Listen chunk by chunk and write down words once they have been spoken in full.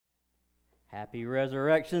Happy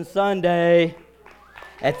Resurrection Sunday.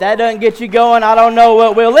 If that doesn't get you going, I don't know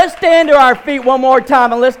what will. Let's stand to our feet one more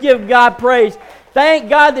time and let's give God praise. Thank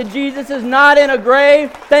God that Jesus is not in a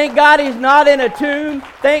grave. Thank God He's not in a tomb.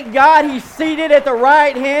 Thank God He's seated at the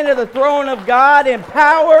right hand of the throne of God in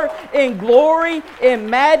power, in glory, in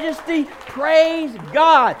majesty. Praise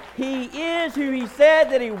God. He is who He said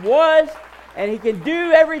that He was, and He can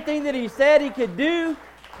do everything that He said He could do.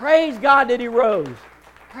 Praise God that He rose.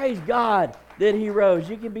 Praise God that He rose.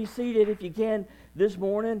 You can be seated if you can this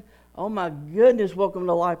morning. Oh my goodness, welcome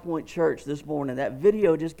to Life Point Church this morning. That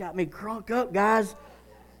video just got me crunk up, guys.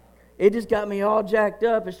 It just got me all jacked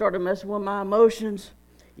up. It started messing with my emotions.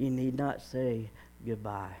 You need not say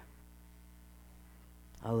goodbye.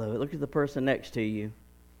 I love it. Look at the person next to you.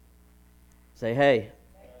 Say, hey,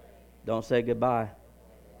 don't say goodbye.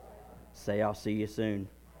 Say, I'll see you soon.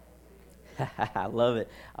 I love it.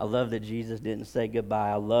 I love that Jesus didn't say goodbye.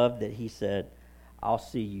 I love that He said, I'll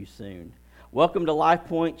see you soon. Welcome to Life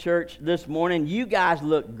Point Church this morning. You guys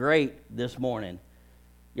look great this morning.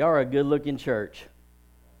 Y'all are a good-looking church.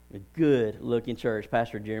 A good-looking church.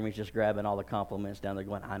 Pastor Jeremy's just grabbing all the compliments down there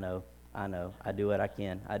going, I know. I do what I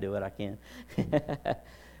can.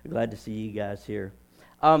 Glad to see you guys here.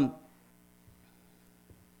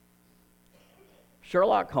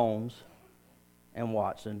 Sherlock Holmes and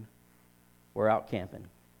Watson were out camping.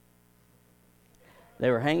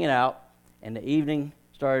 They were hanging out, and the evening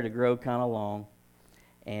started to grow kind of long,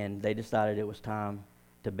 and they decided it was time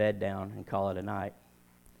to bed down and call it a night.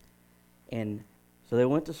 And so they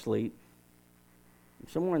went to sleep.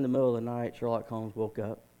 Somewhere in the middle of the night, Sherlock Holmes woke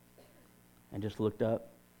up and just looked up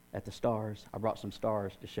at the stars. I brought some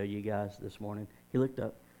stars to show you guys this morning. He looked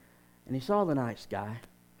up, and he saw the night sky.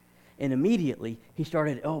 And immediately, he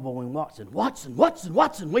started elbowing Watson. Watson,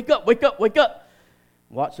 wake up.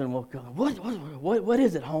 Watson woke up. What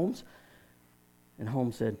is it, Holmes? And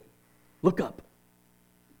Holmes said, look up.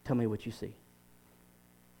 Tell me what you see.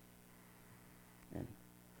 And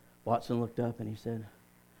Watson looked up and he said,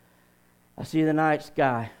 I see the night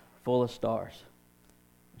sky full of stars.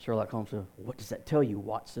 And Sherlock Holmes said, what does that tell you,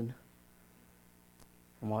 Watson?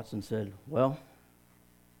 And Watson said, well,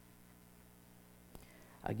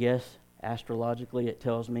 I guess astrologically it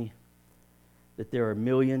tells me that there are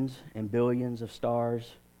millions and billions of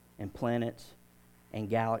stars and planets and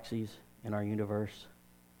galaxies in our universe.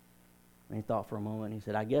 And he thought for a moment. He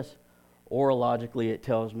said, I guess orologically it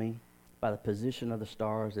tells me by the position of the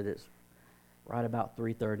stars that it's right about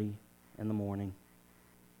 3:30 in the morning.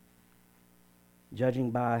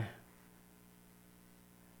 Judging by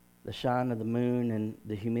the shine of the moon and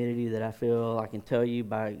the humidity that I feel, I can tell you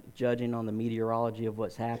by judging on the meteorology of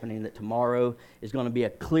what's happening that tomorrow is going to be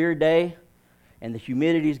a clear day and the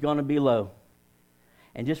humidity is going to be low.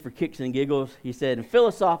 And just for kicks and giggles, he said, and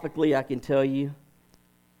philosophically I can tell you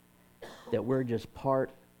that we're just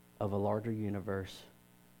part of a larger universe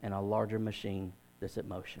and a larger machine that's in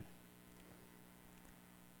motion.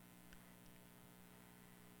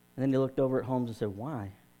 And then he looked over at Holmes and said,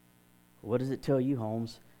 why? What does it tell you,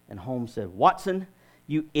 Holmes? And Holmes said, Watson,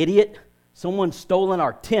 you idiot, someone's stolen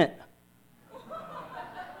our tent.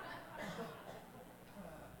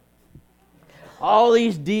 All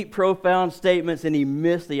these deep, profound statements, and he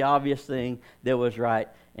missed the obvious thing that was right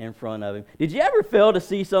in front of him. Did you ever fail to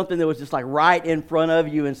see something that was just like right in front of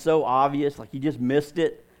you and so obvious, like you just missed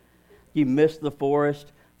it? You missed the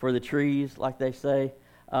forest for the trees, like they say.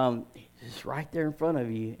 It's right there in front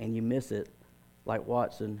of you, and you miss it, like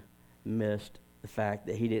Watson missed the fact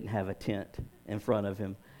that he didn't have a tent in front of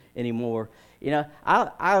him anymore. You know,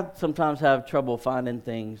 I sometimes have trouble finding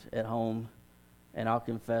things at home, and I'll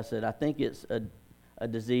confess it. I think it's a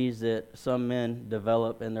disease that some men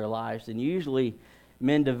develop in their lives, and usually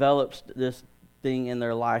men develop this thing in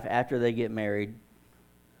their life after they get married.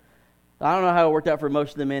 I don't know how it worked out for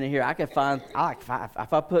most of the men in here. I could find,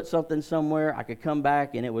 if I put something somewhere, I could come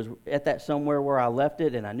back, and it was at that somewhere where I left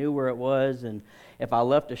it, and I knew where it was, and if I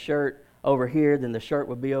left a shirt over here, then the shirt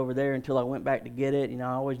would be over there until I went back to get it. You know,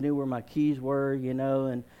 I always knew where my keys were, you know,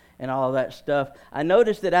 and all of that stuff. I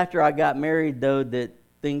noticed that after I got married, though, that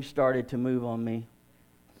things started to move on me.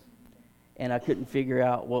 And I couldn't figure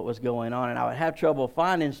out what was going on. And I would have trouble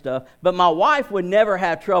finding stuff. But my wife would never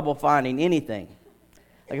have trouble finding anything.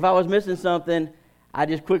 Like if I was missing something, I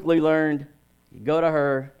just quickly learned, go to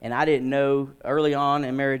her. And I didn't know early on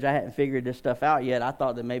in marriage, I hadn't figured this stuff out yet. I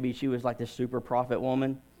thought that maybe she was like this super prophet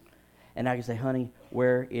woman. And I could say, honey,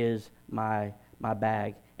 where is my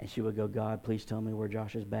bag? And she would go, God, please tell me where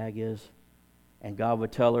Josh's bag is. And God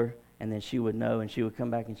would tell her, and then she would know, and she would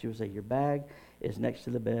come back and she would say, your bag is next to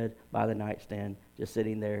the bed by the nightstand, just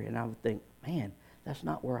sitting there. And I would think, man, that's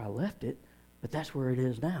not where I left it. but that's where it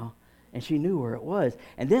is now. And she knew where it was.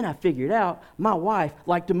 And then I figured out my wife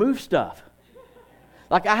liked to move stuff.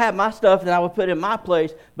 Like I had my stuff that I would put in my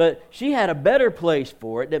place, but she had a better place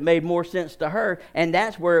for it that made more sense to her, and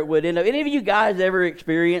that's where it would end up. Any of you guys ever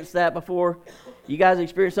experienced that before? You guys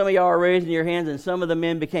experienced, some of y'all are raising your hands, and some of the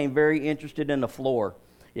men became very interested in the floor.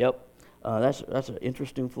 Yep. That's an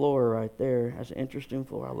interesting floor right there. That's an interesting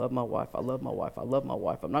floor. I love my wife. I love my wife. I love my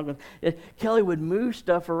wife. I'm not going to... Kelly would move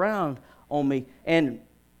stuff around on me, and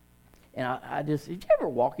I just... Did you ever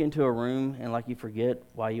walk into a room and like you forget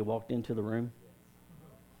why you walked into the room?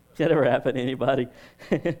 Does that ever happen to anybody?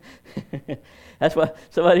 That's why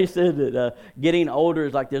somebody said that getting older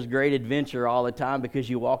is like this great adventure all the time, because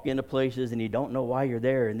you walk into places and you don't know why you're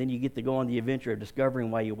there, and then you get to go on the adventure of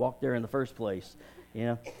discovering why you walked there in the first place. You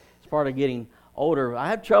know, it's part of getting older. I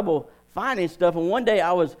have trouble finding stuff, and one day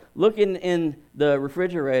I was looking in the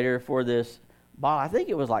refrigerator for this bottle. I think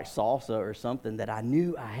it was like salsa or something that I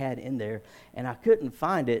knew I had in there, and I couldn't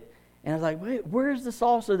find it. And I was like, wait, where's the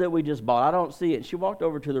salsa that we just bought? I don't see it. She walked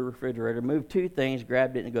over to the refrigerator, moved two things,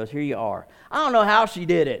 grabbed it, and goes, here you are. I don't know how she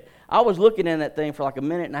did it. I was looking in that thing for like a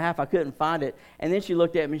minute and a half. I couldn't find it. And then she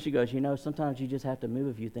looked at me and she goes, you know, sometimes you just have to move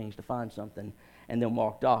a few things to find something. And then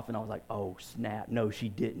walked off. And I was like, oh, snap. No, she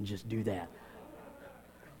didn't just do that.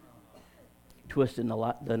 Twisting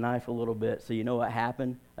the knife a little bit. So you know what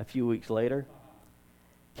happened a few weeks later?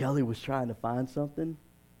 Kelly was trying to find something,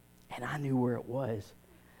 and I knew where it was.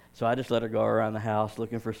 So I just let her go around the house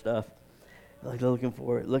looking for stuff, like looking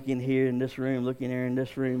for it, looking here in this room, looking here in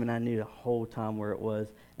this room, and I knew the whole time where it was.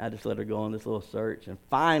 And I just let her go on this little search. And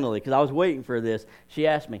finally, because I was waiting for this, she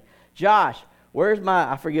asked me, Josh, where's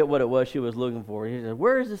I forget what it was she was looking for. She said,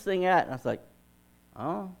 where is this thing at? And I was like,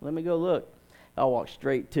 oh, let me go look. I walked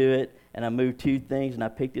straight to it, and I moved two things, and I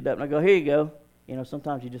picked it up, and I go, here you go. You know,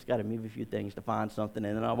 sometimes you just got to move a few things to find something,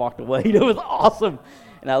 and then I walked away. It was awesome,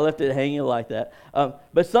 and I left it hanging like that.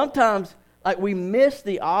 But sometimes, like, we miss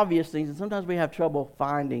the obvious things, and sometimes we have trouble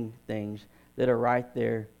finding things that are right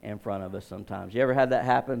there in front of us sometimes. You ever had that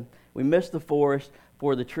happen? We miss the forest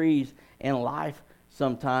for the trees in life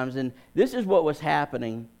sometimes, and this is what was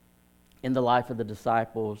happening in the life of the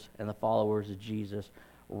disciples and the followers of Jesus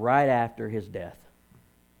right after his death.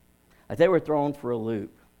 Like, they were thrown for a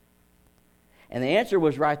loop. And the answer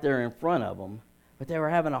was right there in front of them, but they were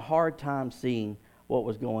having a hard time seeing what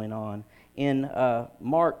was going on. In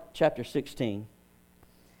Mark chapter 16,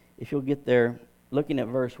 if you'll get there, looking at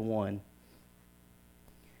verse 1, it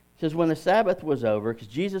says, when the Sabbath was over, because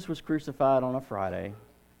Jesus was crucified on a Friday,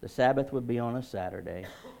 the Sabbath would be on a Saturday,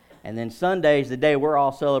 and then Sunday is the day we're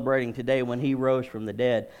all celebrating today when he rose from the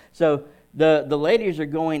dead. So the ladies are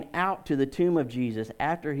going out to the tomb of Jesus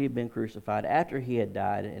after he had been crucified, after he had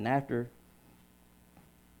died, and after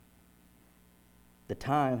the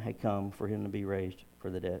time had come for him to be raised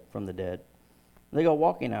from the dead. They go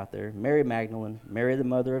walking out there. Mary Magdalene, Mary the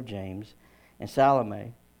mother of James, and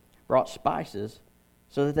Salome brought spices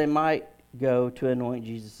so that they might go to anoint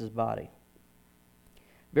Jesus' body.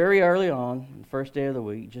 Very early on, the first day of the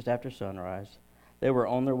week, just after sunrise, they were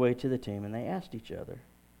on their way to the tomb, and they asked each other,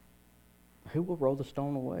 who will roll the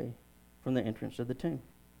stone away from the entrance of the tomb?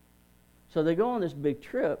 So they go on this big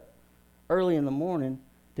trip early in the morning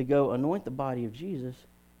to go anoint the body of Jesus,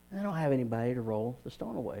 and they don't have anybody to roll the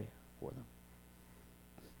stone away for them.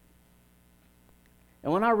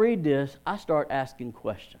 And when I read this, I start asking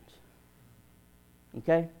questions.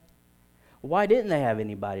 Okay? Why didn't they have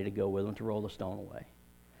anybody to go with them to roll the stone away?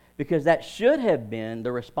 Because that should have been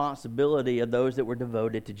the responsibility of those that were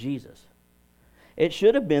devoted to Jesus. It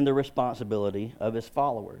should have been the responsibility of his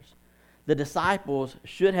followers. The disciples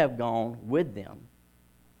should have gone with them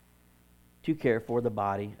to care for the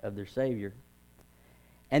body of their Savior.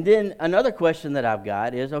 And then another question that I've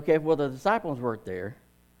got is, okay, well, the disciples weren't there.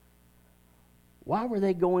 Why were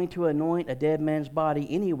they going to anoint a dead man's body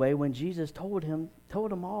anyway when Jesus told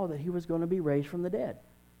them all that he was going to be raised from the dead?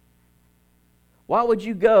 Why would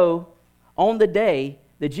you go on the day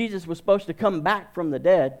that Jesus was supposed to come back from the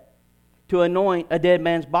dead to anoint a dead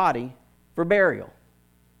man's body for burial?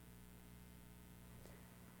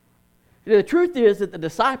 The truth is that the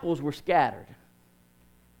disciples were scattered.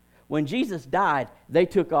 When Jesus died, they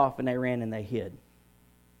took off and they ran and they hid.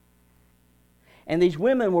 And these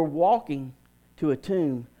women were walking to a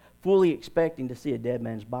tomb fully expecting to see a dead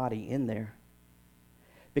man's body in there,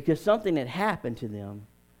 because something had happened to them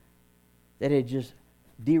that had just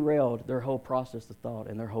derailed their whole process of thought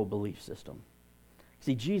and their whole belief system.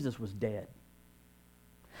 See, Jesus was dead.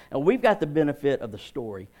 And we've got the benefit of the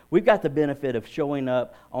story. We've got the benefit of showing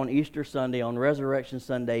up on Easter Sunday, on Resurrection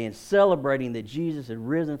Sunday, and celebrating that Jesus had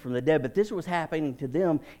risen from the dead. But this was happening to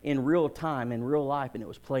them in real time, in real life, and it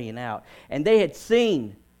was playing out. And they had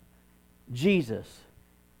seen Jesus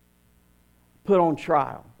put on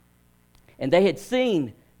trial. And they had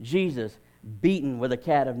seen Jesus beaten with a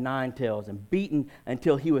cat of nine tails and beaten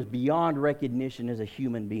until he was beyond recognition as a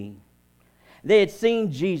human being. They had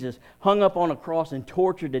seen Jesus hung up on a cross and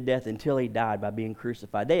tortured to death until he died by being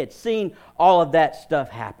crucified. They had seen all of that stuff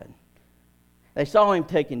happen. They saw him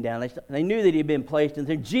taken down. They knew that he had been placed in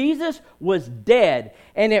there. Jesus was dead,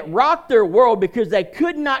 and it rocked their world because they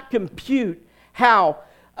could not compute how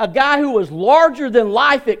a guy who was larger than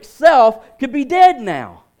life itself could be dead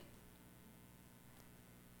now.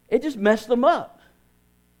 It just messed them up.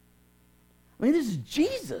 I mean, this is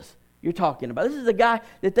Jesus you're talking about. This is the guy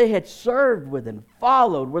that they had served with and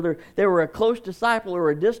followed, whether they were a close disciple or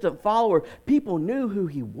a distant follower. People knew who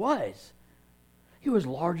he was. He was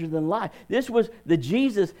larger than life. This was the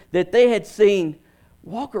Jesus that they had seen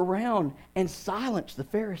walk around and silence the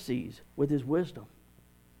Pharisees with his wisdom.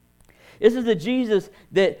 This is the Jesus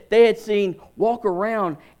that they had seen walk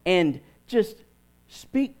around and just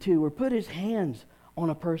speak to or put his hands on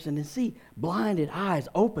a person and see blinded eyes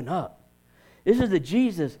open up. This is the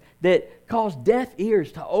Jesus that caused deaf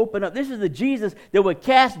ears to open up. This is the Jesus that would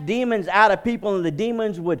cast demons out of people, and the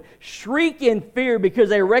demons would shriek in fear because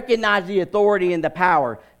they recognized the authority and the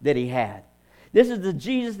power that he had. This is the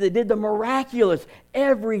Jesus that did the miraculous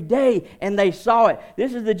every day, and they saw it.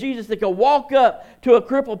 This is the Jesus that could walk up to a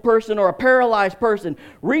crippled person or a paralyzed person,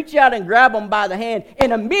 reach out and grab them by the hand,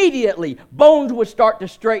 and immediately bones would start to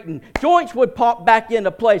straighten. Joints would pop back into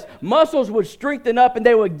place. Muscles would strengthen up, and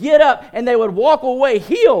they would get up, and they would walk away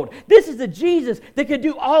healed. This is the Jesus that could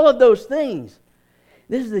do all of those things.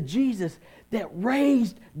 This is the Jesus that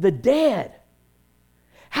raised the dead.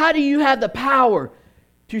 How do you have the power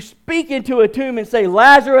to speak into a tomb and say,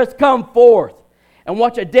 Lazarus, come forth, and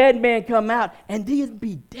watch a dead man come out and then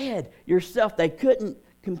be dead yourself? They couldn't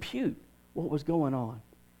compute what was going on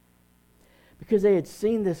because they had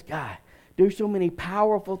seen this guy do so many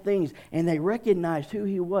powerful things, and they recognized who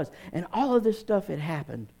he was. And all of this stuff had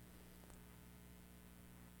happened,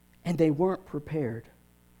 and they weren't prepared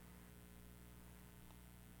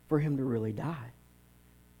for him to really die,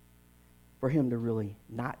 for him to really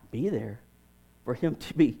not be there, for him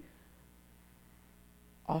to be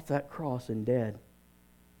off that cross and dead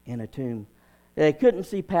in a tomb. They couldn't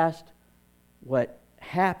see past what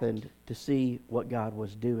happened to see what God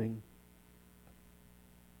was doing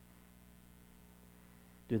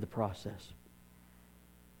through the process.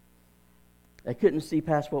 They couldn't see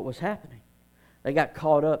past what was happening. They got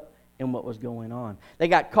caught up in what was going on. They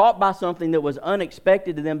got caught by something that was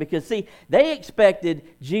unexpected to them because, see, they expected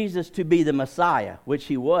Jesus to be the Messiah, which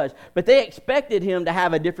he was, but they expected him to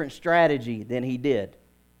have a different strategy than he did.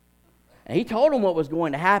 And he told them what was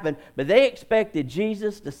going to happen, but they expected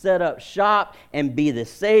Jesus to set up shop and be the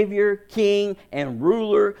Savior, King, and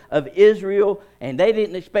ruler of Israel, and they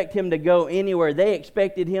didn't expect him to go anywhere. They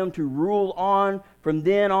expected him to rule on from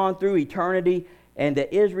then on through eternity, and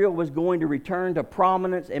that Israel was going to return to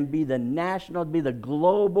prominence and be the national, be the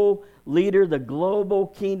global leader, the global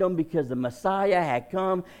kingdom, because the Messiah had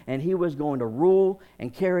come and he was going to rule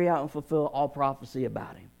and carry out and fulfill all prophecy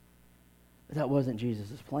about him. But that wasn't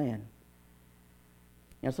Jesus' plan.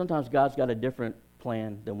 You know, sometimes God's got a different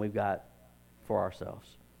plan than we've got for ourselves.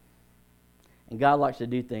 And God likes to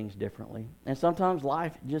do things differently. And sometimes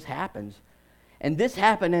life just happens. And this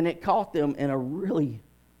happened, and it caught them in a really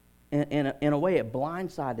in a way, it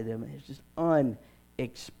blindsided them. It's just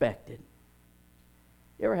unexpected.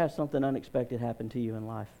 You ever have something unexpected happen to you in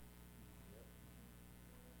life?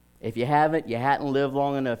 If you haven't, you hadn't lived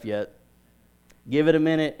long enough yet. Give it a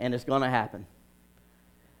minute, and it's going to happen.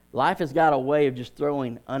 Life has got a way of just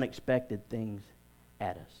throwing unexpected things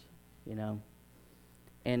at us, you know.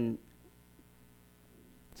 And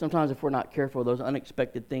sometimes if we're not careful, those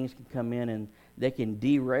unexpected things can come in, and they can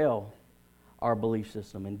derail our belief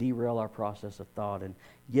system and derail our process of thought and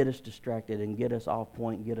get us distracted and get us off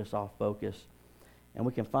point and get us off focus. And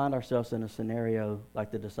we can find ourselves in a scenario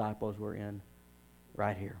like the disciples were in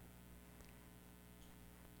right here.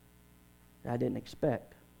 I didn't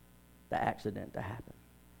expect the accident to happen.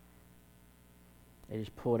 They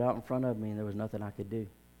just pulled out in front of me and there was nothing I could do.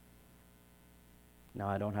 Now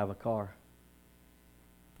I don't have a car.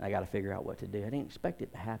 I got to figure out what to do. I didn't expect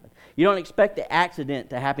it to happen. You don't expect the accident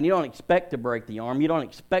to happen. You don't expect to break the arm. You don't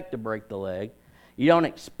expect to break the leg. You don't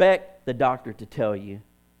expect the doctor to tell you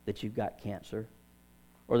that you've got cancer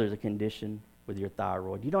or there's a condition with your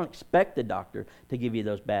thyroid. You don't expect the doctor to give you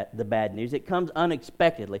the bad news. It comes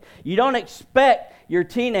unexpectedly. You don't expect your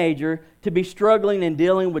teenager to be struggling and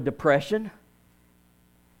dealing with depression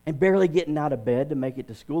and barely getting out of bed to make it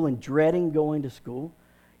to school and dreading going to school.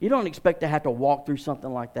 You don't expect to have to walk through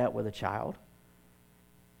something like that with a child.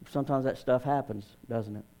 Sometimes that stuff happens,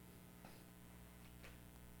 doesn't it?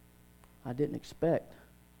 I didn't expect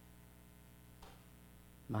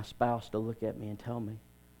my spouse to look at me and tell me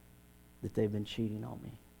that they've been cheating on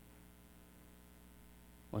me.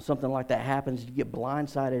 When something like that happens, you get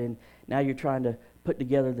blindsided, and now you're trying to put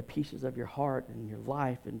together the pieces of your heart and your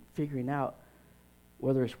life and figuring out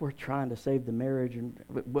whether it's worth trying to save the marriage and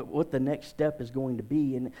what the next step is going to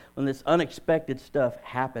be. And when this unexpected stuff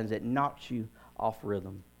happens, it knocks you off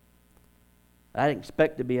rhythm. I didn't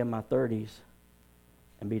expect to be in my 30s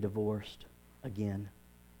and be divorced again.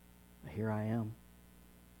 But here I am.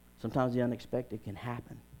 Sometimes the unexpected can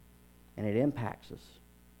happen, and it impacts us.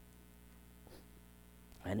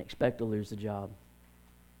 I didn't expect to lose the job.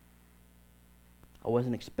 I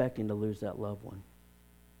wasn't expecting to lose that loved one.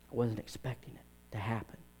 I wasn't expecting it to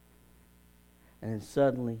happen. And then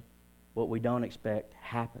suddenly, what we don't expect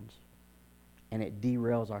happens. And it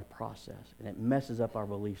derails our process. And it messes up our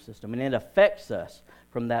belief system. And it affects us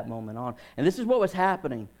from that moment on. And this is what was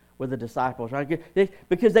happening with the disciples, right?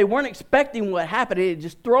 Because they weren't expecting what happened. It had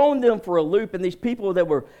just thrown them for a loop. And these people that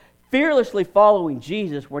were fearlessly following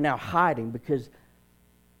Jesus were now hiding because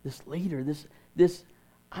this leader, this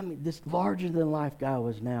larger-than-life guy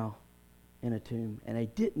was now in a tomb. And they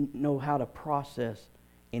didn't know how to process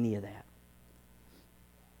any of that.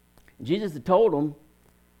 Jesus had told them,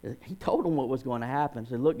 he told them what was going to happen. He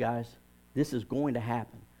said, look, guys, this is going to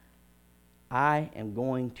happen. I am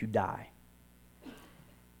going to die.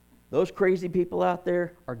 Those crazy people out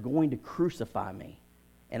there are going to crucify me,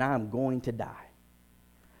 and I am going to die.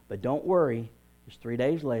 But don't worry, just 3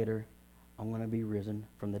 days later, I'm going to be risen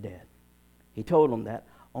from the dead. He told them that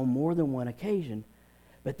on more than one occasion,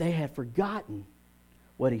 but they had forgotten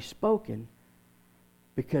what he'd spoken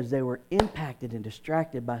because they were impacted and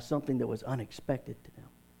distracted by something that was unexpected to them.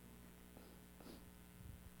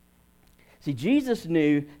 See, Jesus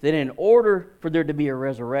knew that in order for there to be a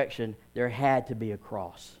resurrection, there had to be a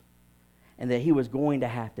cross, and that he was going to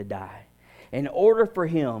have to die. In order for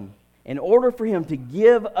him to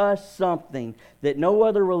give us something that no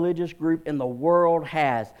other religious group in the world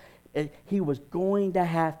has, he was going to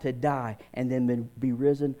have to die and then be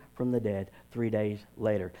risen from the dead 3 days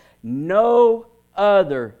later. No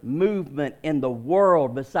other movement in the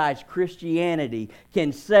world besides Christianity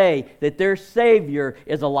can say that their Savior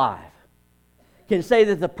is alive. Can say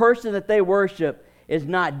that the person that they worship is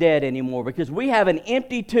not dead anymore, because we have an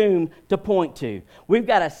empty tomb to point to. We've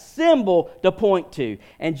got a symbol to point to.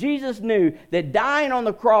 And Jesus knew that dying on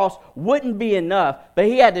the cross wouldn't be enough, but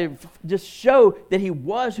he had to just show that he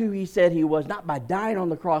was who he said he was, not by dying on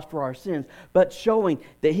the cross for our sins, but showing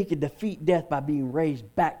that he could defeat death by being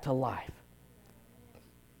raised back to life.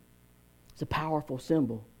 It's a powerful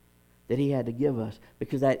symbol that he had to give us,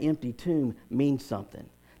 because that empty tomb means something.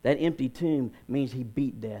 That empty tomb means he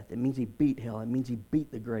beat death. It means he beat hell. It means he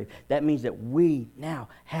beat the grave. That means that we now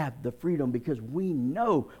have the freedom, because we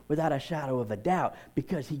know without a shadow of a doubt,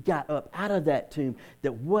 because he got up out of that tomb,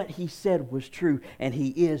 that what he said was true, and he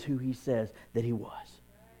is who he says that he was.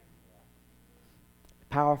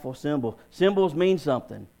 Powerful symbol. Symbols mean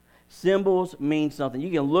something. Symbols mean something. You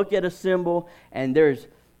can look at a symbol, and there's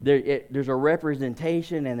a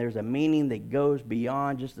representation, and there's a meaning that goes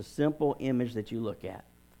beyond just the simple image that you look at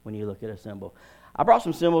when you look at a symbol. I brought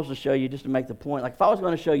some symbols to show you just to make the point. Like if I was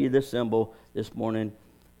going to show you this symbol this morning,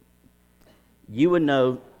 you would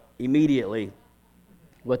know immediately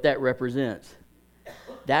what that represents.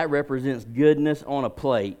 That represents goodness on a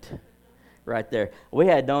plate right there. We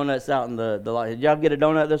had donuts out in the lot. Did y'all get a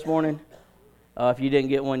donut this morning? If you didn't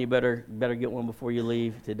get one, you better get one before you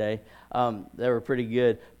leave today. They were pretty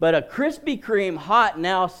good. But a Krispy Kreme hot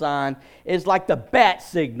now sign is like the bat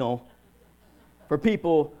signal for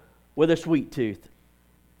people with a sweet tooth.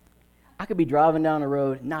 I could be driving down the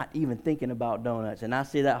road not even thinking about donuts, and I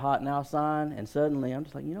see that hot now sign, and suddenly I'm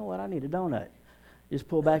just like, you know what, I need a donut. Just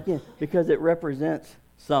pull back in, because it represents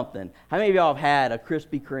something. How many of y'all have had a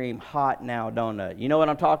Krispy Kreme hot now donut? You know what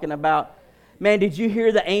I'm talking about? Man, did you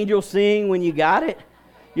hear the angel sing when you got it?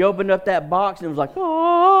 You opened up that box and it was like,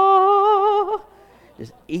 oh,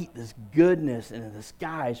 just eat this goodness, and the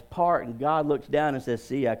skies part, and God looks down and says,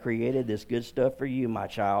 see, I created this good stuff for you, my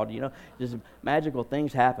child. You know, just magical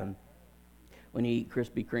things happen when you eat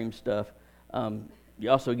Krispy Kreme stuff. You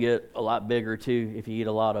also get a lot bigger too if you eat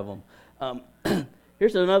a lot of them.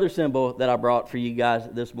 Here's another symbol that I brought for you guys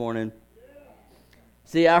this morning.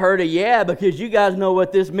 See, I heard a yeah because you guys know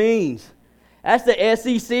what this means. That's the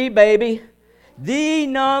SEC, baby. The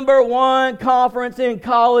number one conference in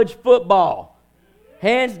college football.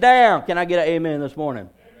 Hands down. Can I get an amen this morning?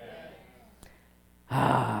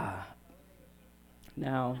 Now,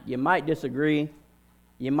 you might disagree.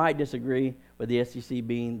 You might disagree with the SEC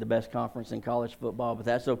being the best conference in college football, but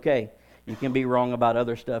that's okay. You can be wrong about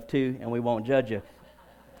other stuff too, and we won't judge you.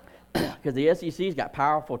 Because the SEC's got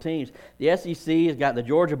powerful teams. The SEC has got the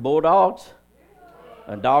Georgia Bulldogs,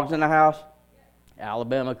 Dogs in the House.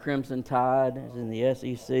 Alabama Crimson Tide is in the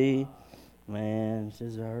SEC. Man, I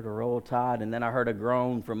heard a roll tide, and then I heard a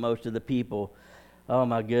groan from most of the people. Oh,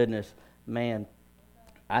 my goodness. Man,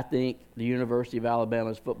 I think the University of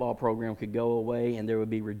Alabama's football program could go away, and there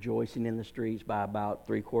would be rejoicing in the streets by about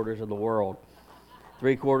 3/4 of the world.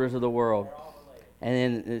 3/4 of the world.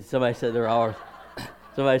 And then somebody said they're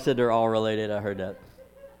all related. I heard that.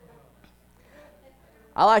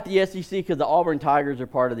 I like the SEC because the Auburn Tigers are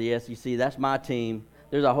part of the SEC. That's my team.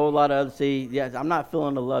 There's a whole lot of other. See, yeah, I'm not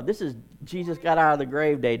feeling the love. This is Jesus got out of the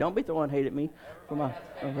grave day. Don't be throwing hate at me for my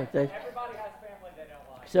birthday. Everybody has family they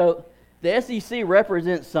don't like. So the SEC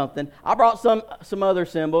represents something. I brought some other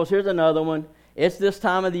symbols. Here's another one. It's this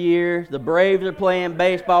time of the year. The Braves are playing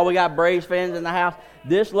baseball. We got Braves fans in the house.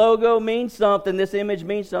 This logo means something. This image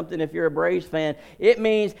means something if you're a Braves fan. It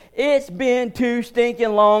means it's been too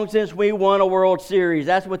stinking long since we won a World Series.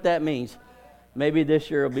 That's what that means. Maybe this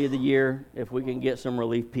year will be the year if we can get some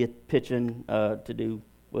relief pitching to do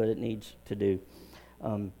what it needs to do.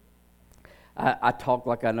 I talk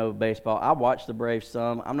like I know baseball. I watch the Braves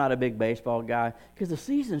some. I'm not a big baseball guy because the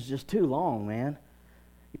season's just too long, man.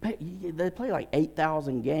 They play like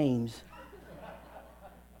 8,000 games,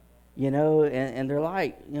 and they're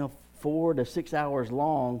like, 4 to 6 hours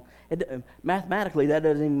long. Mathematically, that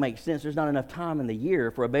doesn't even make sense. There's not enough time in the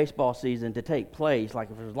year for a baseball season to take place. Like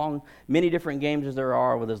if there's many different games as there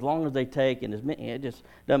are, with as long as they take, and it just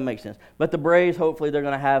doesn't make sense. But the Braves, hopefully, they're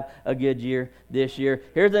going to have a good year this year.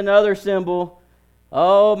 Here's another symbol.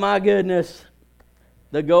 Oh my goodness.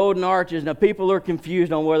 The golden arches. Now, people are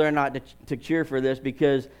confused on whether or not to cheer for this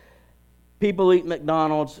because people eat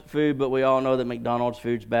McDonald's food, but we all know that McDonald's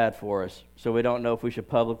food's bad for us. So we don't know if we should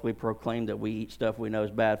publicly proclaim that we eat stuff we know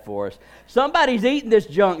is bad for us. Somebody's eating this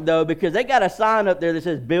junk, though, because they got a sign up there that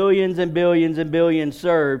says billions and billions and billions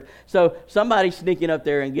served. So somebody's sneaking up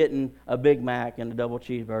there and getting a Big Mac and a double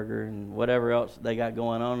cheeseburger and whatever else they got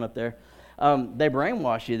going on up there. They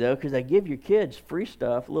brainwash you, though, because they give your kids free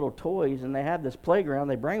stuff, little toys, and they have this playground.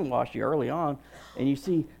 They brainwash you early on, and you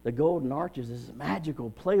see the Golden Arches, this magical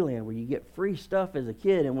playland where you get free stuff as a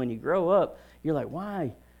kid, and when you grow up, you're like,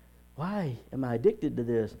 why am I addicted to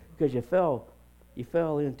this? Because you fell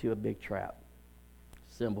into a big trap.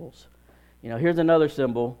 Symbols. Here's another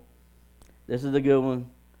symbol. This is a good one.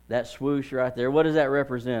 That swoosh right there. What does that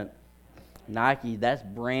represent? Nike, that's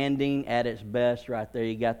branding at its best right there.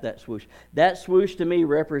 You got that swoosh. That swoosh to me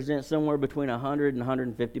represents somewhere between $100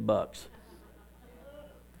 and $150.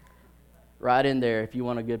 Right in there. If you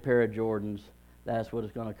want a good pair of Jordans, that's what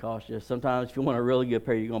it's going to cost you. Sometimes if you want a really good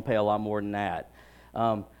pair, you're going to pay a lot more than that.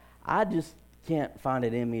 I just can't find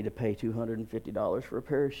it in me to pay $250 for a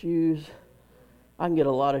pair of shoes. I can get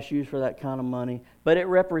a lot of shoes for that kind of money, but it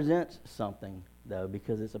represents something, though,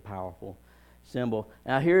 because it's a powerful symbol.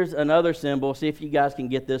 Now here's another symbol. See if you guys can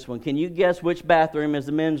get this one. Can you guess which bathroom is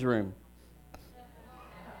the men's room?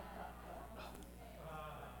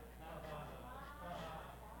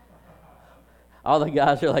 All the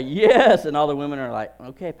guys are like, yes, and all the women are like,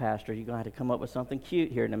 okay, Pastor, you're going to have to come up with something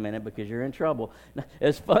cute here in a minute because you're in trouble. Now,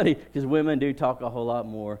 it's funny because women do talk a whole lot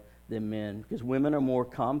more than men because women are more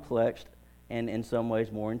complex and in some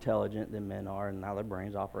ways more intelligent than men are, and now their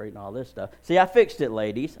brains operate and all this stuff. See, I fixed it,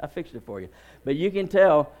 ladies. I fixed it for you. But you can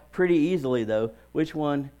tell pretty easily, though, which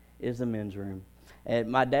one is the men's room.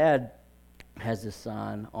 And my dad has this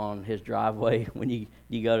sign on his driveway when you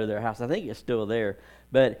go to their house. I think it's still there.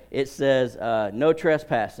 But it says, no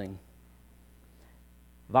trespassing.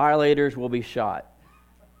 Violators will be shot.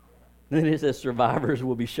 Then it says survivors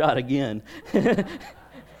will be shot again.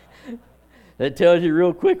 That tells you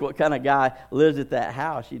real quick what kind of guy lives at that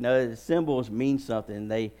house. The symbols mean something.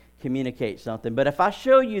 They communicate something. But if I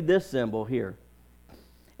show you this symbol here,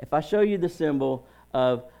 if I show you the symbol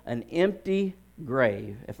of an empty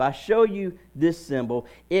grave, if I show you this symbol,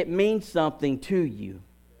 it means something to you.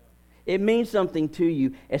 It means something to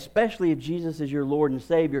you, especially if Jesus is your Lord and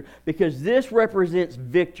Savior, because this represents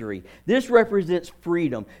victory. This represents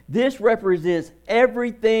freedom. This represents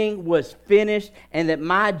everything was finished and that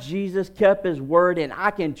my Jesus kept His word and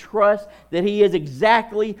I can trust that He is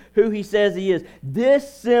exactly who He says He is.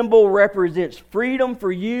 This symbol represents freedom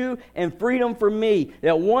for you and freedom for me,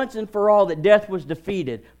 that once and for all that death was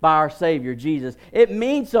defeated by our Savior, Jesus. It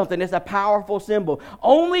means something. It's a powerful symbol.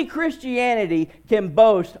 Only Christianity can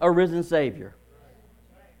boast a risen Savior.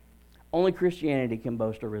 Only Christianity can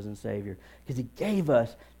boast a risen Savior because He gave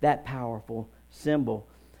us that powerful symbol.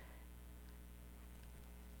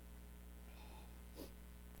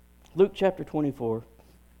 Luke chapter 24.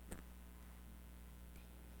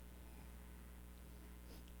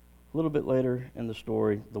 A little bit later in the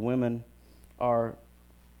story, the women are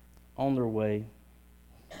on their way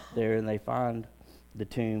there and they find the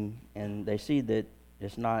tomb and they see that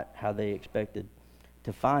it's not how they expected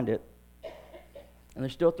to find it. And they're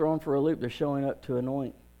still thrown for a loop. They're showing up to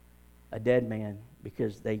anoint a dead man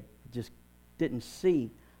because they just didn't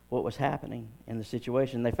see what was happening in the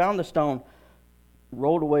situation. They found the stone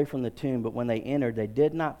rolled away from the tomb, but when they entered, they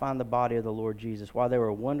did not find the body of the Lord Jesus. While they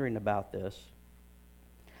were wondering about this,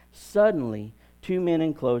 suddenly 2 men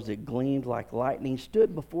in clothes that gleamed like lightning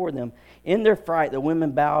stood before them. In their fright, the women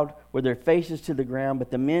bowed with their faces to the ground, but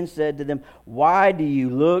the men said to them, "Why do you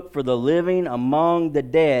look for the living among the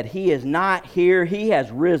dead? He is not here, He has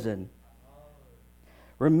risen.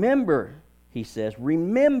 Remember," He says,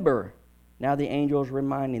 "remember." Now the angel is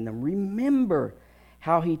reminding them, "Remember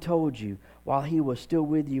how He told you while He was still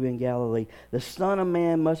with you in Galilee. The Son of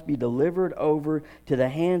Man must be delivered over to the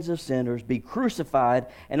hands of sinners, be crucified,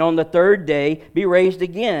 and on the third day be raised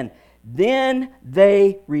again." Then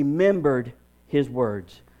they remembered His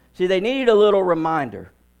words. See, they needed a little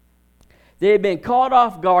reminder. They had been caught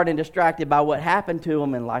off guard and distracted by what happened to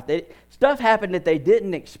them in life. Stuff happened that they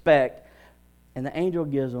didn't expect. And the angel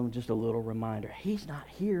gives them just a little reminder. He's not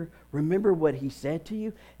here. Remember what He said to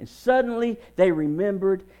you? And suddenly they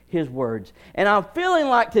remembered His words. And I'm feeling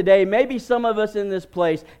like today, maybe some of us in this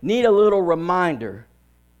place need a little reminder.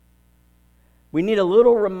 We need a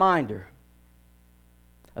little reminder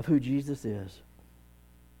of who Jesus is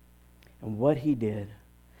and what He did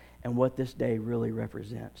and what this day really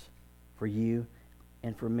represents for you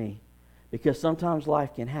and for me. Because sometimes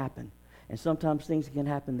life can happen. And sometimes things can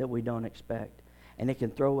happen that we don't expect. And it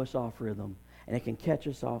can throw us off rhythm. And it can catch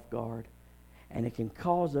us off guard. And it can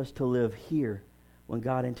cause us to live here when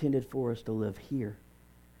God intended for us to live here.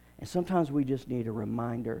 And sometimes we just need a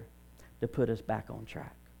reminder to put us back on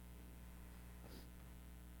track.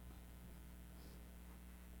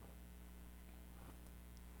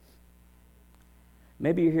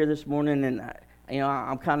 Maybe you're here this morning and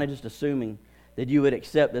I'm kind of just assuming that you would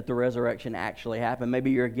accept that the resurrection actually happened. Maybe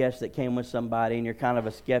you're a guest that came with somebody and you're kind of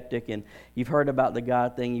a skeptic and you've heard about the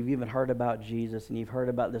God thing. You've even heard about Jesus and you've heard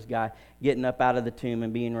about this guy getting up out of the tomb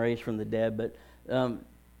and being raised from the dead. But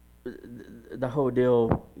the whole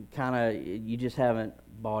deal kind of, you just haven't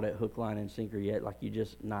bought it hook, line, and sinker yet. Like you're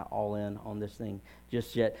just not all in on this thing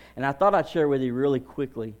just yet. And I thought I'd share with you really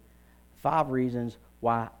quickly 5 reasons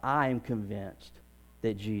why I am convinced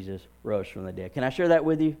that Jesus rose from the dead. Can I share that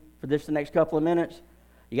with you for the next couple of minutes?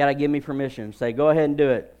 You got to give me permission. Say, go ahead and do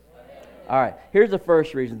it. All right. Here's the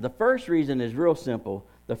first reason. The first reason is real simple.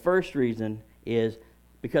 The first reason is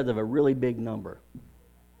because of a really big number.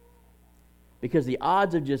 Because the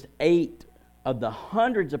odds of just 8 of the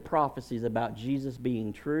hundreds of prophecies about Jesus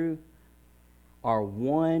being true are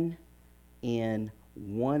 1 in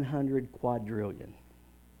 100 quadrillion.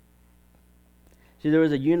 See, there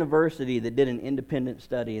was a university that did an independent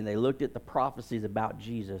study, and they looked at the prophecies about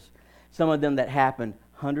Jesus. Some of them that happened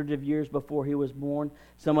hundreds of years before He was born.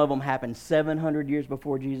 Some of them happened 700 years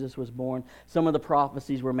before Jesus was born. Some of the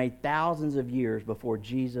prophecies were made thousands of years before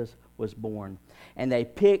Jesus was born. And they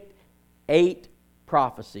picked 8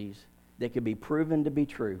 prophecies that could be proven to be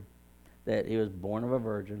true. That He was born of a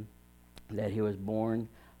virgin, that He was born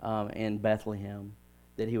in Bethlehem,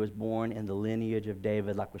 that He was born in the lineage of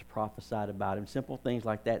David like was prophesied about Him. Simple things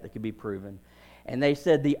like that could be proven. And they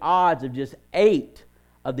said the odds of just 8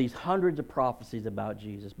 of these hundreds of prophecies about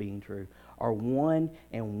Jesus being true are 1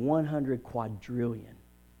 in 100 quadrillion.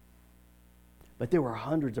 But there were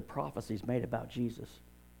hundreds of prophecies made about Jesus.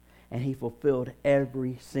 And He fulfilled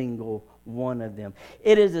every single one of them.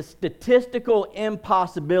 It is a statistical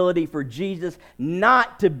impossibility for Jesus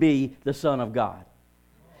not to be the Son of God.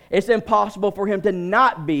 It's impossible for Him to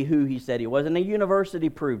not be who He said He was. And the university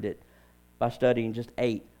proved it by studying just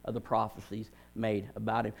 8 of the prophecies made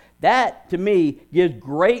about him. That, to me, gives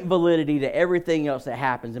great validity to everything else that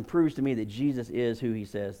happens and proves to me that Jesus is who he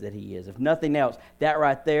says that he is. If nothing else, that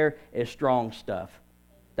right there is strong stuff.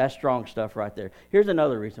 That's strong stuff right there. Here's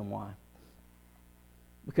another reason why.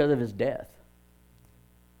 Because of his death.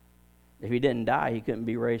 If he didn't die, he couldn't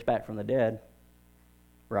be raised back from the dead.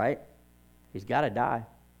 Right? He's got to die.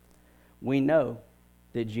 We know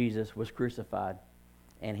that Jesus was crucified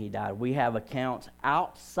and he died. We have accounts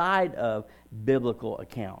outside of biblical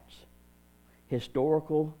accounts,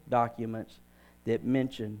 historical documents that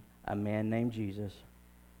mention a man named Jesus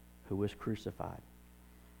who was crucified,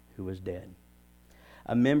 who was dead.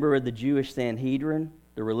 A member of the Jewish Sanhedrin,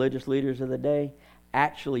 the religious leaders of the day,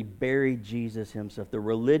 actually buried Jesus himself. The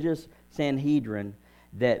religious Sanhedrin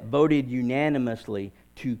that voted unanimously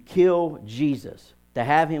to kill Jesus, to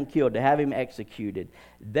have him killed, to have him executed,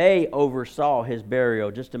 they oversaw his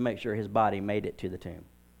burial just to make sure his body made it to the tomb.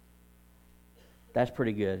 That's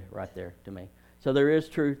pretty good right there to me. So there is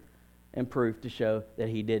truth and proof to show that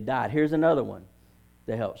he did die. Here's another one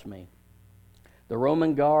that helps me. The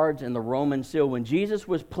Roman guards and the Roman seal. When Jesus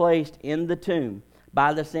was placed in the tomb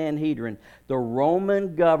by the Sanhedrin, the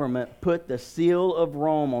Roman government put the seal of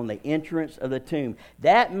Rome on the entrance of the tomb.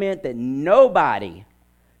 That meant that nobody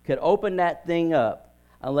could open that thing up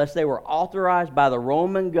unless they were authorized by the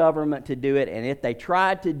Roman government to do it, and if they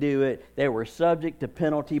tried to do it, they were subject to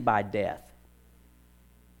penalty by death.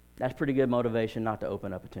 That's pretty good motivation not to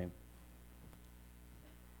open up a tomb.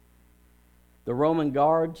 The Roman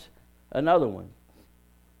guards, another one.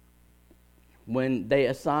 When they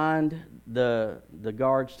assigned the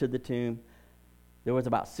guards to the tomb, there was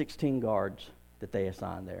about 16 guards that they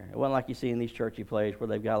assigned there. It wasn't like you see in these churchy plays where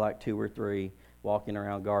they've got like 2 or 3 walking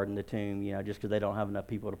around guarding the tomb, just because they don't have enough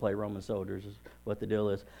people to play Roman soldiers is what the deal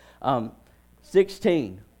is.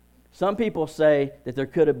 16. Some people say that there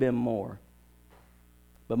could have been more.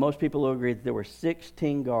 But most people will agree that there were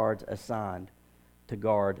 16 guards assigned to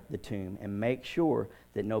guard the tomb and make sure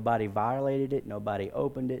that nobody violated it, nobody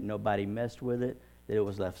opened it, nobody messed with it, that it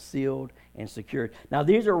was left sealed and secured. Now,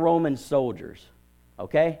 these are Roman soldiers,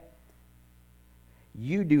 okay?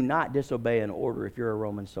 You do not disobey an order if you're a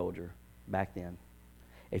Roman soldier back then.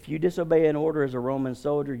 If you disobey an order as a Roman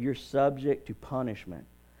soldier, you're subject to punishment.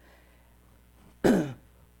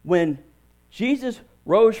 When Jesus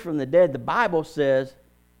rose from the dead, the Bible says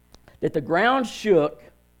that the ground shook,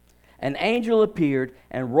 an angel appeared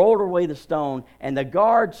and rolled away the stone, and the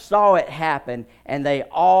guards saw it happen, and they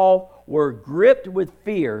all were gripped with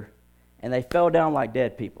fear, and they fell down like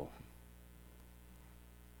dead people.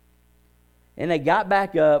 And they got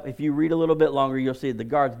back up. If you read a little bit longer, you'll see the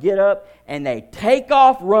guards get up, and they take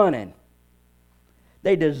off running.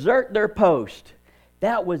 They desert their post.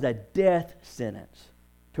 That was a death sentence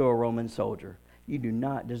to a Roman soldier. You do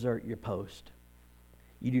not desert your post.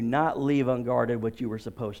 You do not leave unguarded what you were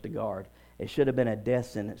supposed to guard. It should have been a death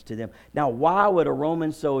sentence to them. Now, why would a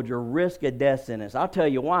Roman soldier risk a death sentence? I'll tell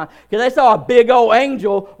you why. Because they saw a big old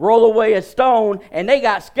angel roll away a stone, and they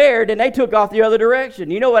got scared, and they took off the other direction.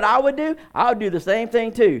 You know what I would do? I would do the same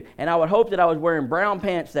thing too. And I would hope that I was wearing brown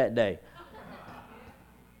pants that day.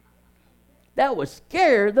 That would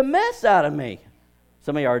scare the mess out of me.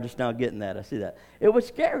 Some of you are just now getting that. I see that. It was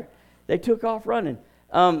scary. They took off running.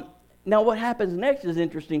 Now, what happens next is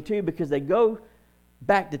interesting, too, because they go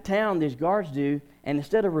back to town, these guards do, and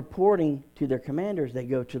instead of reporting to their commanders, they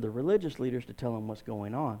go to the religious leaders to tell them what's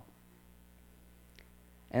going on.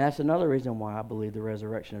 And that's another reason why I believe the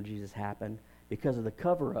resurrection of Jesus happened, because of the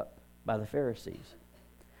cover-up by the Pharisees.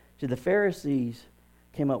 See, the Pharisees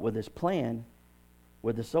came up with this plan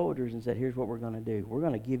with the soldiers and said, here's what we're going to do. We're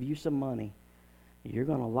going to give you some money. You're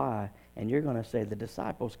going to lie, and you're going to say the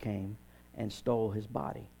disciples came and stole his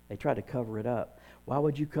body. They tried to cover it up. Why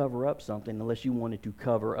would you cover up something unless you wanted to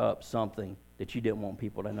cover up something that you didn't want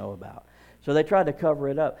people to know about? So they tried to cover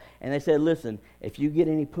it up. And they said, listen, if you get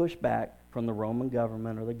any pushback from the Roman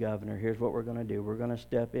government or the governor, here's what we're going to do. We're going to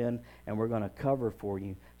step in and we're going to cover for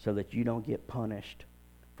you so that you don't get punished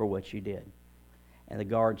for what you did. And the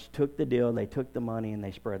guards took the deal, they took the money, and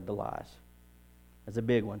they spread the lies. That's a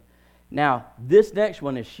big one. Now, this next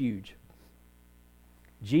one is huge.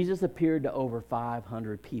 Jesus appeared to over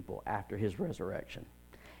 500 people after his resurrection.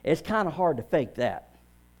 It's kind of hard to fake that.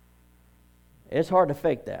 It's hard to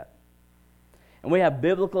fake that. And we have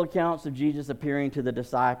biblical accounts of Jesus appearing to the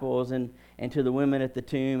disciples and to the women at the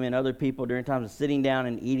tomb and other people during times of sitting down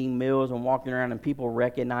and eating meals and walking around and people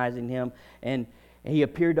recognizing him. And he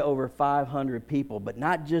appeared to over 500 people. But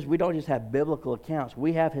we don't just have biblical accounts.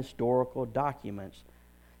 We have historical documents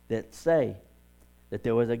that say that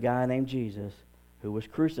there was a guy named Jesus who was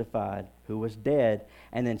crucified, who was dead,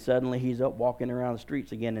 and then suddenly he's up walking around the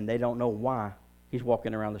streets again, and they don't know why he's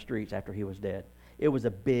walking around the streets after he was dead. It was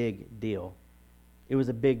a big deal. It was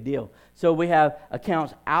a big deal. So we have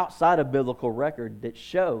accounts outside of biblical record that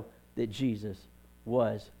show that Jesus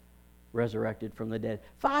was resurrected from the dead.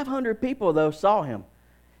 500 people, though, saw him.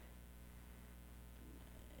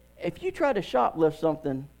 If you try to shoplift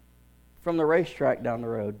something from the racetrack down the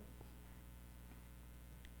road,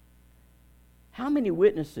 how many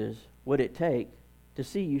witnesses would it take to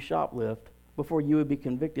see you shoplift before you would be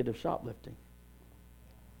convicted of shoplifting?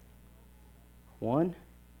 1,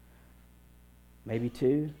 maybe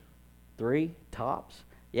 2, 3, tops.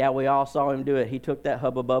 Yeah, we all saw him do it. He took that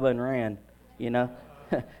hubba bubba and ran. You know,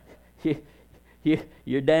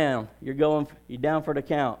 you're down. You're down for the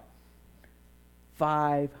count.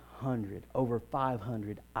 500, over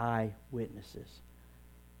 500 eyewitnesses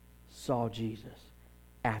saw Jesus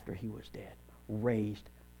after he was dead, raised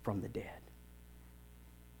from the dead.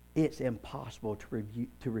 It's impossible to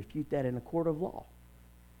refute that in a court of law.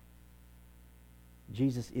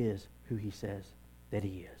 Jesus is who he says that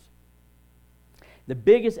he is. The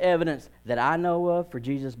biggest evidence that I know of for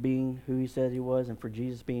Jesus being who he says he was and for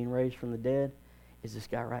Jesus being raised from the dead is this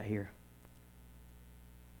guy right here.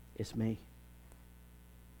 It's me.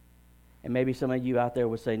 And maybe some of you out there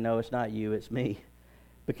would say, no, it's not you, it's me.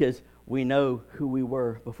 Because we know who we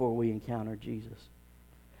were before we encountered Jesus.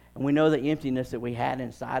 And we know the emptiness that we had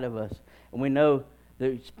inside of us. And we know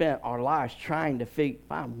that we spent our lives trying to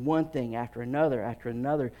find one thing after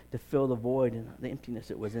another to fill the void and the emptiness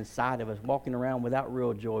that was inside of us, walking around without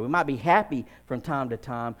real joy. We might be happy from time to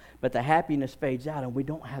time, but the happiness fades out and we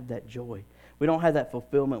don't have that joy. We don't have that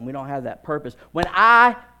fulfillment. We don't have that purpose. When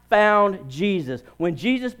I found Jesus, when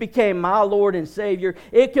Jesus became my Lord and Savior,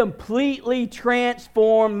 it completely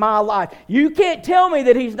transformed my life. You can't tell me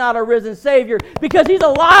that he's not a risen Savior because he's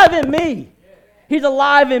alive in me. He's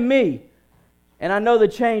alive in me. And I know the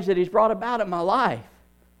change that he's brought about in my life.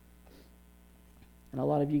 And a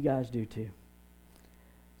lot of you guys do too.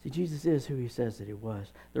 See, Jesus is who he says that he was.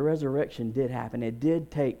 The resurrection did happen. It did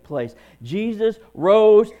take place. Jesus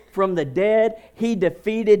rose from the dead. He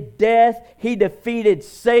defeated death. He defeated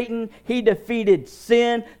Satan. He defeated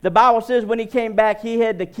sin. The Bible says when he came back, he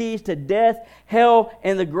had the keys to death, hell,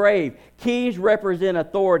 and the grave. Keys represent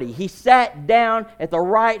authority. He sat down at the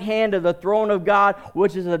right hand of the throne of God,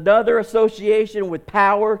 which is another association with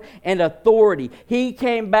power and authority. He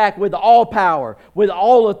came back with all power, with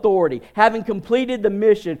all authority, having completed the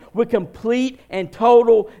mission with complete and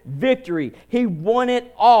total victory. He won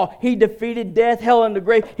it all. He defeated death, hell, and the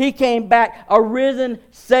grave. He came back a risen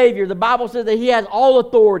Savior. The Bible says that he has all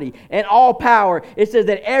authority and all power. It says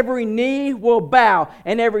that every knee will bow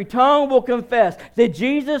and every tongue will confess that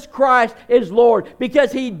Jesus Christ is Lord,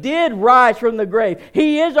 because he did rise from the grave.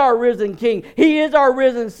 He is our risen King. He is our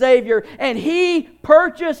risen Savior, and he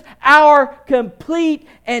purchased our complete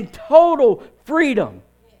and total freedom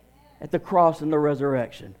at the cross and the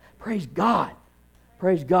resurrection. Praise God.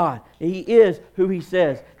 Praise God. He is who he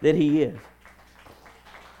says that he is.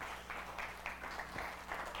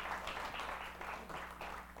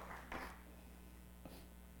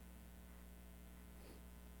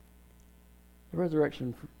 The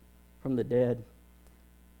resurrection from the dead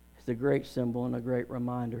is a great symbol and a great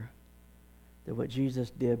reminder that what Jesus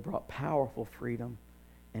did brought powerful freedom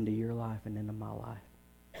into your life and into my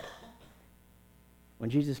life. When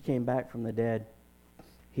Jesus came back from the dead,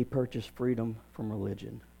 he purchased freedom from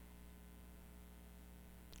religion.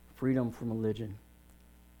 Freedom from religion.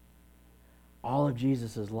 All of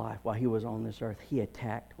Jesus' life while he was on this earth, he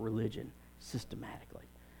attacked religion systematically,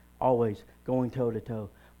 always going toe-to-toe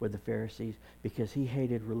with the Pharisees, because he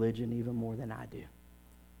hated religion even more than I do.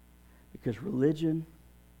 Because religion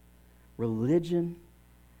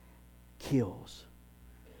kills.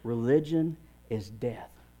 Religion is death.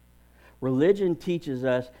 Religion teaches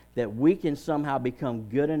us that we can somehow become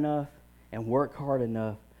good enough and work hard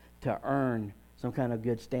enough to earn some kind of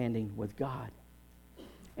good standing with God.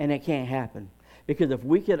 And it can't happen. Because if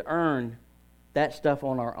we could earn that stuff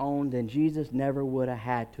on our own, then Jesus never would have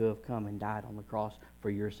had to have come and died on the cross for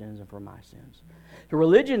your sins and for my sins. So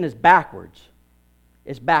religion is backwards.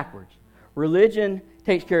 It's backwards. Religion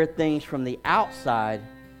takes care of things from the outside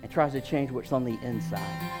and tries to change what's on the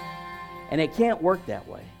inside. And it can't work that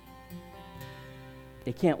way.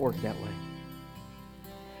 It can't work that way.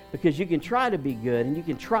 Because you can try to be good, and you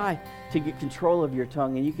can try to get control of your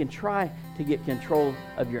tongue, and you can try to get control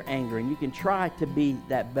of your anger, and you can try to be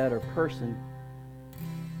that better person.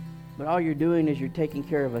 But all you're doing is you're taking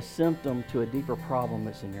care of a symptom to a deeper problem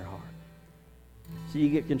that's in your heart. So you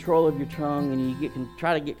get control of your tongue, and you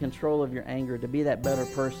try to get control of your anger to be that better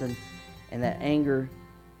person, and that anger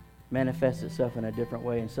manifests itself in a different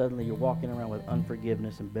way, and suddenly you're walking around with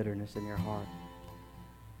unforgiveness and bitterness in your heart.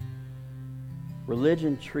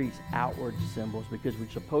 Religion treats outward symbols because we're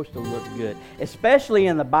supposed to look good, especially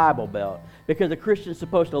in the Bible Belt, because a Christian's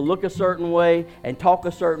supposed to look a certain way and talk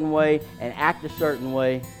a certain way and act a certain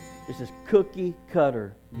way. This is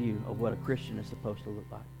cookie-cutter view of what a Christian is supposed to look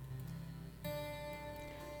like.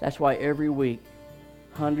 That's why every week,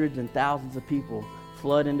 hundreds and thousands of people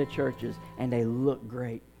flood into churches, and they look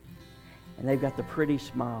great. And they've got the pretty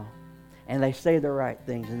smile. And they say the right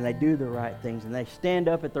things, and they do the right things, and they stand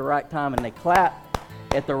up at the right time, and they clap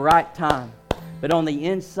at the right time. But on the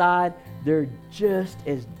inside, they're just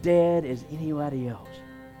as dead as anybody else,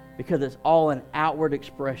 because it's all an outward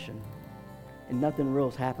expression, and nothing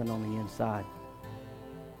real's happened on the inside.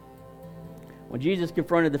 When Jesus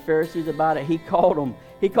confronted the Pharisees about it, he called them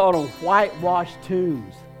whitewashed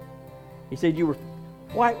tombs. He said, you were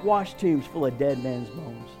whitewashed tombs full of dead men's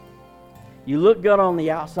bones. You look good on the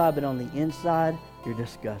outside, but on the inside, you're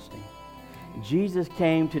disgusting. Jesus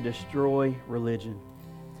came to destroy religion.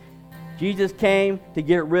 Jesus came to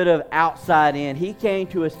get rid of outside in. He came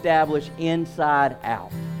to establish inside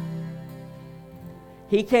out.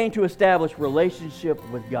 He came to establish relationship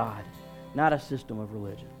with God, not a system of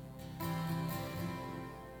religion.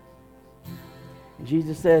 And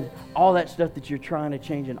Jesus said, all that stuff that you're trying to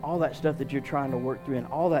change, and all that stuff that you're trying to work through, and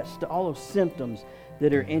all those symptoms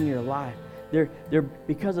that are in your life, they're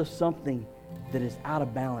because of something that is out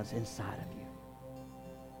of balance inside of you.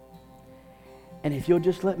 And if you'll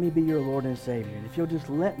just let me be your Lord and Savior, and if you'll just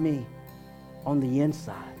let me on the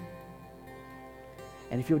inside,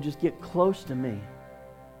 and if you'll just get close to me,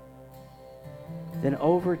 then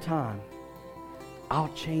over time,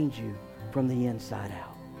 I'll change you from the inside out.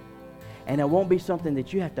 And it won't be something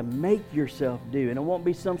that you have to make yourself do. And it won't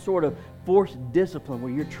be some sort of forced discipline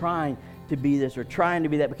where you're trying to be this or trying to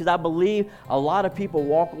be that. Because I believe a lot of people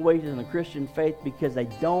walk away from the Christian faith because they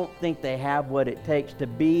don't think they have what it takes to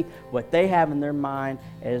be what they have in their mind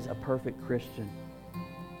as a perfect Christian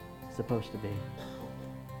is supposed to be.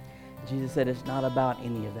 Jesus said it's not about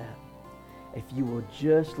any of that. If you will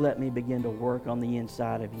just let me begin to work on the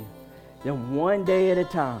inside of you, then one day at a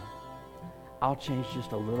time, I'll change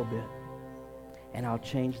just a little bit. And I'll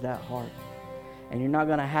change that heart. And you're not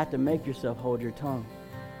going to have to make yourself hold your tongue.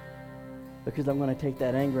 Because I'm going to take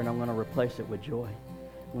that anger and I'm going to replace it with joy.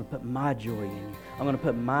 I'm going to put my joy in you. I'm going to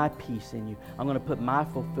put my peace in you. I'm going to put my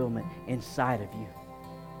fulfillment inside of you.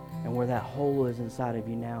 And where that hole is inside of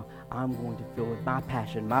you now, I'm going to fill with my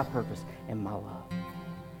passion, my purpose, and my love.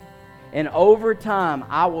 And over time,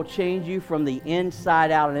 I will change you from the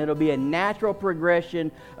inside out, and it'll be a natural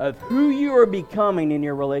progression of who you are becoming in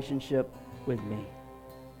your relationship with me,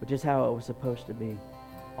 which is how it was supposed to be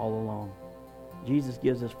all along. Jesus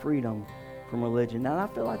gives us freedom from religion. Now, I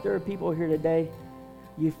feel like there are people here today,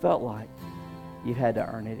 you felt like you had to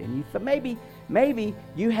earn it, and maybe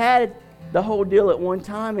you had the whole deal at one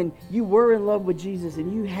time, and you were in love with Jesus,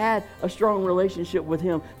 and you had a strong relationship with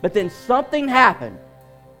Him, but then something happened,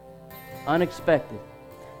 unexpected,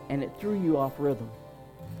 and it threw you off rhythm.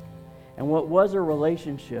 And what was a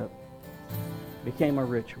relationship became a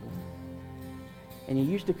ritual. And you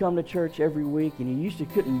used to come to church every week, and you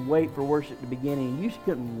couldn't wait for worship to begin, and you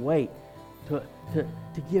couldn't wait to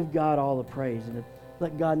give God all the praise and to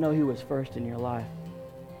let God know He was first in your life.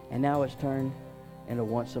 And now it's turned into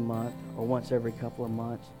once a month or once every couple of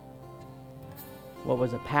months. What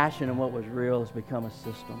was a passion and what was real has become a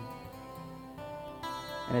system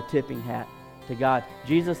and a tipping hat to God.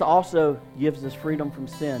 Jesus also gives us freedom from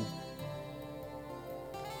sin.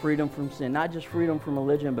 Freedom from sin. Not just freedom from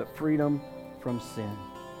religion, but freedom from sin.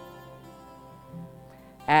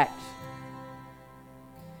 Acts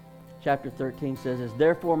chapter 13 says,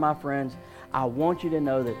 therefore, my friends, I want you to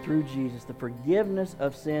know that through Jesus, the forgiveness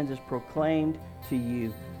of sins is proclaimed to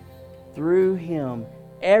you. Through Him,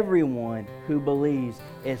 everyone who believes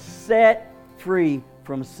is set free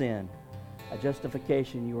from sin, a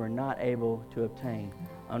justification you are not able to obtain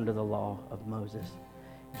under the law of Moses.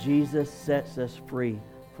 Jesus sets us free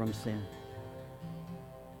from sin.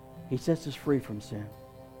 He sets us free from sin.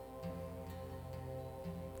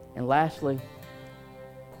 And lastly,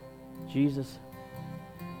 Jesus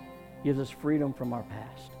gives us freedom from our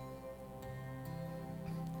past.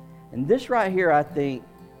 And this right here, I think,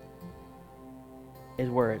 is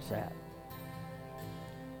where it's at.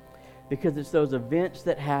 Because it's those events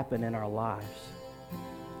that happen in our lives,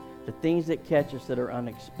 the things that catch us that are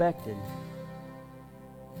unexpected,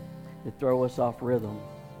 that throw us off rhythm.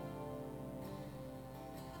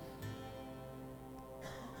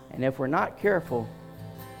 And if we're not careful,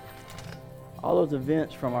 all those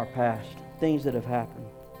events from our past, things that have happened,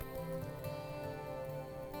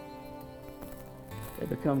 they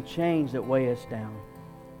become chains that weigh us down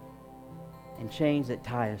and chains that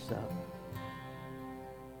tie us up.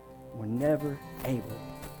 We're never able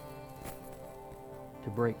to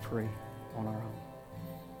break free on our own.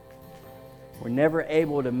 We're never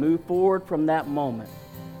able to move forward from that moment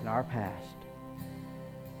in our past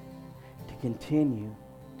to continue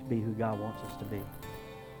to be who God wants us to be.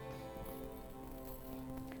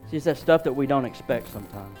 See, it's that stuff that we don't expect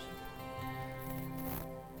sometimes.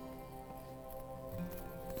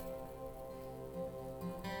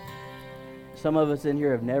 Some of us in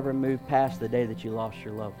here have never moved past the day that you lost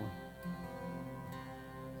your loved one.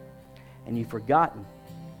 And you've forgotten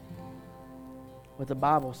what the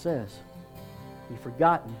Bible says. You've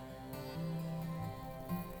forgotten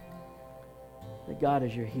that God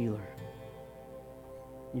is your healer.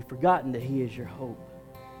 You've forgotten that He is your hope.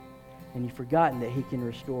 And you've forgotten that He can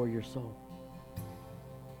restore your soul.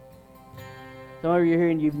 Some of you are here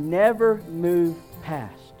and you've never moved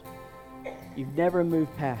past. You've never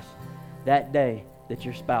moved past that day that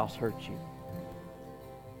your spouse hurt you.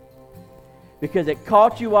 Because it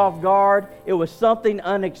caught you off guard, it was something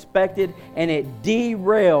unexpected, and it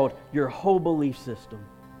derailed your whole belief system.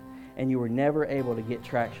 And you were never able to get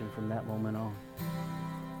traction from that moment on.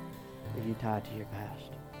 Because you tied to your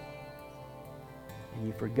past. And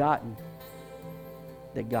you've forgotten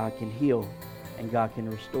that God can heal and God can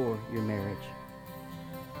restore your marriage.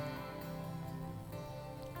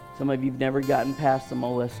 Some of you have never gotten past the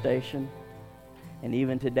molestation. And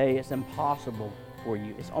even today, it's impossible for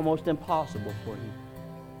you. It's almost impossible for you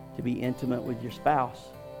to be intimate with your spouse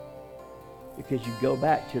because you go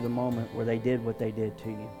back to the moment where they did what they did to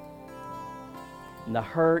you. And the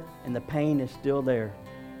hurt and the pain is still there.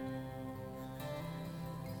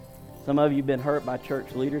 Some of you have been hurt by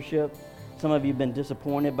church leadership. Some of you have been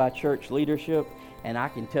disappointed by church leadership. And I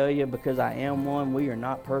can tell you, because I am one, we are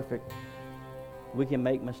not perfect. We can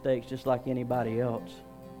make mistakes just like anybody else.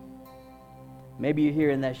 Maybe you're here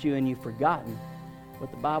in that shoe and you've forgotten what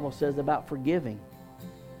the Bible says about forgiving,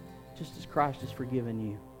 just as Christ has forgiven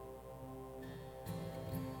you.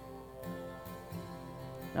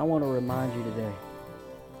 And I want to remind you today,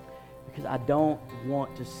 because I don't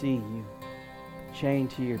want to see you chained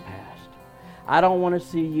to your past. I don't want to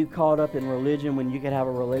see you caught up in religion when you could have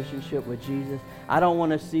a relationship with Jesus. I don't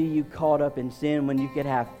want to see you caught up in sin when you could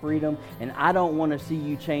have freedom. And I don't want to see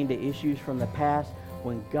you chained to issues from the past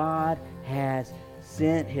when God has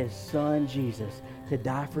sent His Son Jesus to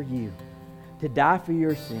die for you, to die for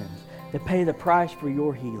your sins, to pay the price for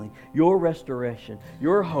your healing, your restoration,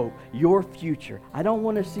 your hope, your future. I don't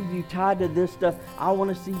want to see you tied to this stuff. I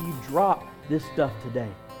want to see you drop this stuff today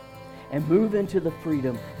and move into the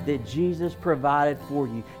freedom that Jesus provided for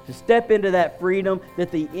you. To step into that freedom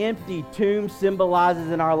that the empty tomb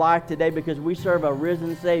symbolizes in our life today, because we serve a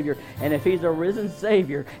risen Savior. And if He's a risen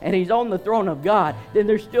Savior and He's on the throne of God, then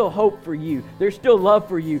there's still hope for you. There's still love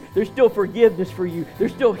for you. There's still forgiveness for you.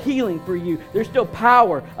 There's still healing for you. There's still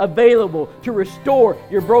power available to restore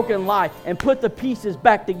your broken life and put the pieces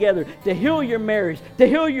back together, to heal your marriage, to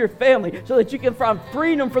heal your family, so that you can find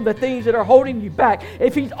freedom from the things that are holding you back.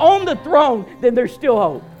 If He's on the throne, then there's still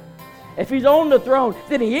hope. If He's on the throne,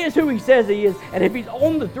 then He is who He says He is. And if He's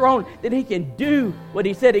on the throne, then He can do what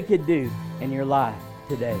He said He could do in your life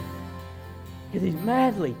today. Because He's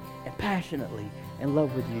madly and passionately in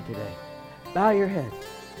love with you today. Bow your head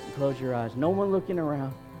and close your eyes. No one looking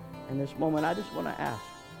around. In this moment, I just want to ask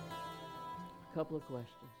a couple of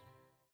questions.